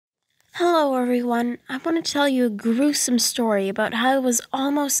Hello, everyone. I want to tell you a gruesome story about how I was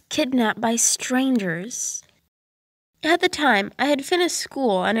almost kidnapped by strangers. At the time, I had finished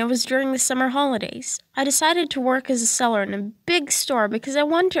school and it was during the summer holidays. I decided to work as a seller in a big store because I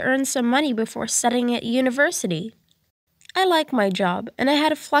wanted to earn some money before studying at university. I liked my job and I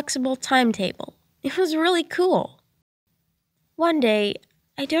had a flexible timetable. It was really cool. One day,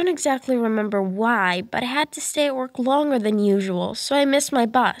 I don't exactly remember why, but I had to stay at work longer than usual, so I missed my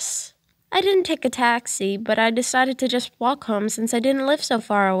bus. I didn't take a taxi, but I decided to just walk home since I didn't live so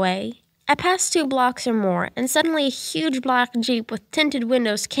far away. I passed 2 blocks or more, and suddenly a huge black Jeep with tinted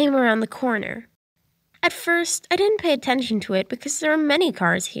windows came around the corner. At first, I didn't pay attention to it because there are many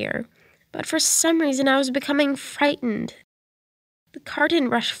cars here, but for some reason I was becoming frightened. The car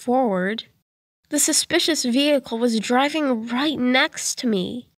didn't rush forward. The suspicious vehicle was driving right next to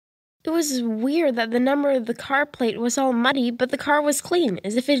me. It was weird that the number of the car plate was all muddy, but the car was clean,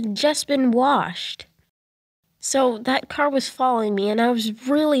 as if it had just been washed. So that car was following me, and I was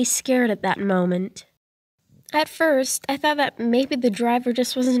really scared at that moment. At first, I thought that maybe the driver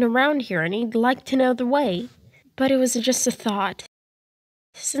just wasn't around here and he'd like to know the way. But it was just a thought.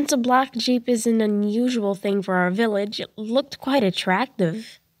 Since a black Jeep is an unusual thing for our village, it looked quite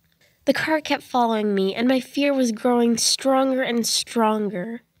attractive. The car kept following me, and my fear was growing stronger and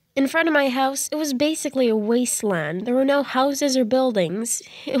stronger. In front of my house, it was basically a wasteland. There were no houses or buildings.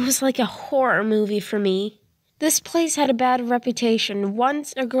 It was like a horror movie for me. This place had a bad reputation.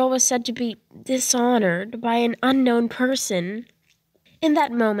 Once, a girl was said to be dishonored by an unknown person. In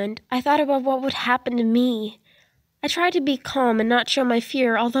that moment, I thought about what would happen to me. I tried to be calm and not show my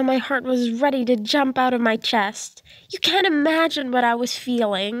fear, although my heart was ready to jump out of my chest. You can't imagine what I was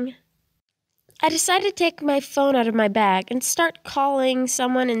feeling. I decided to take my phone out of my bag and start calling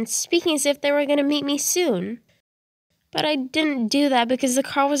someone and speaking as if they were going to meet me soon. But I didn't do that because the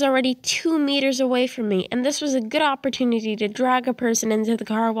car was already 2 meters away from me, and this was a good opportunity to drag a person into the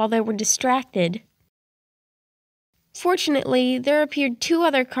car while they were distracted. Fortunately, there appeared 2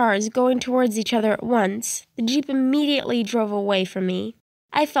 other cars going towards each other at once. The Jeep immediately drove away from me.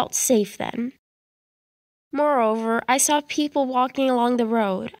 I felt safe then. Moreover, I saw people walking along the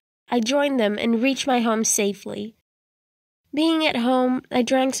road. I joined them and reached my home safely. Being at home, I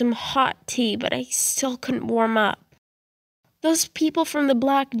drank some hot tea, but I still couldn't warm up. Those people from the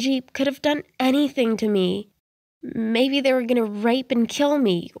black Jeep could have done anything to me. Maybe they were going to rape and kill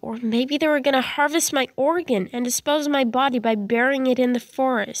me, or maybe they were going to harvest my organ and dispose of my body by burying it in the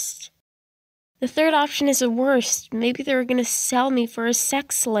forest. The third option is the worst. Maybe they were going to sell me for a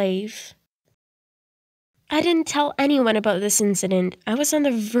sex slave. I didn't tell anyone about this incident. I was on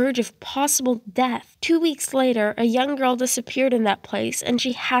the verge of possible death. 2 weeks later, a young girl disappeared in that place, and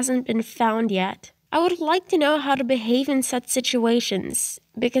she hasn't been found yet. I would like to know how to behave in such situations,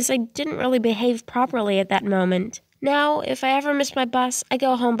 because I didn't really behave properly at that moment. Now, if I ever miss my bus, I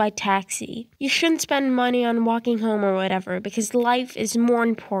go home by taxi. You shouldn't spend money on walking home or whatever, because life is more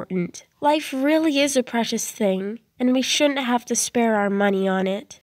important. Life really is a precious thing, and we shouldn't have to spare our money on it.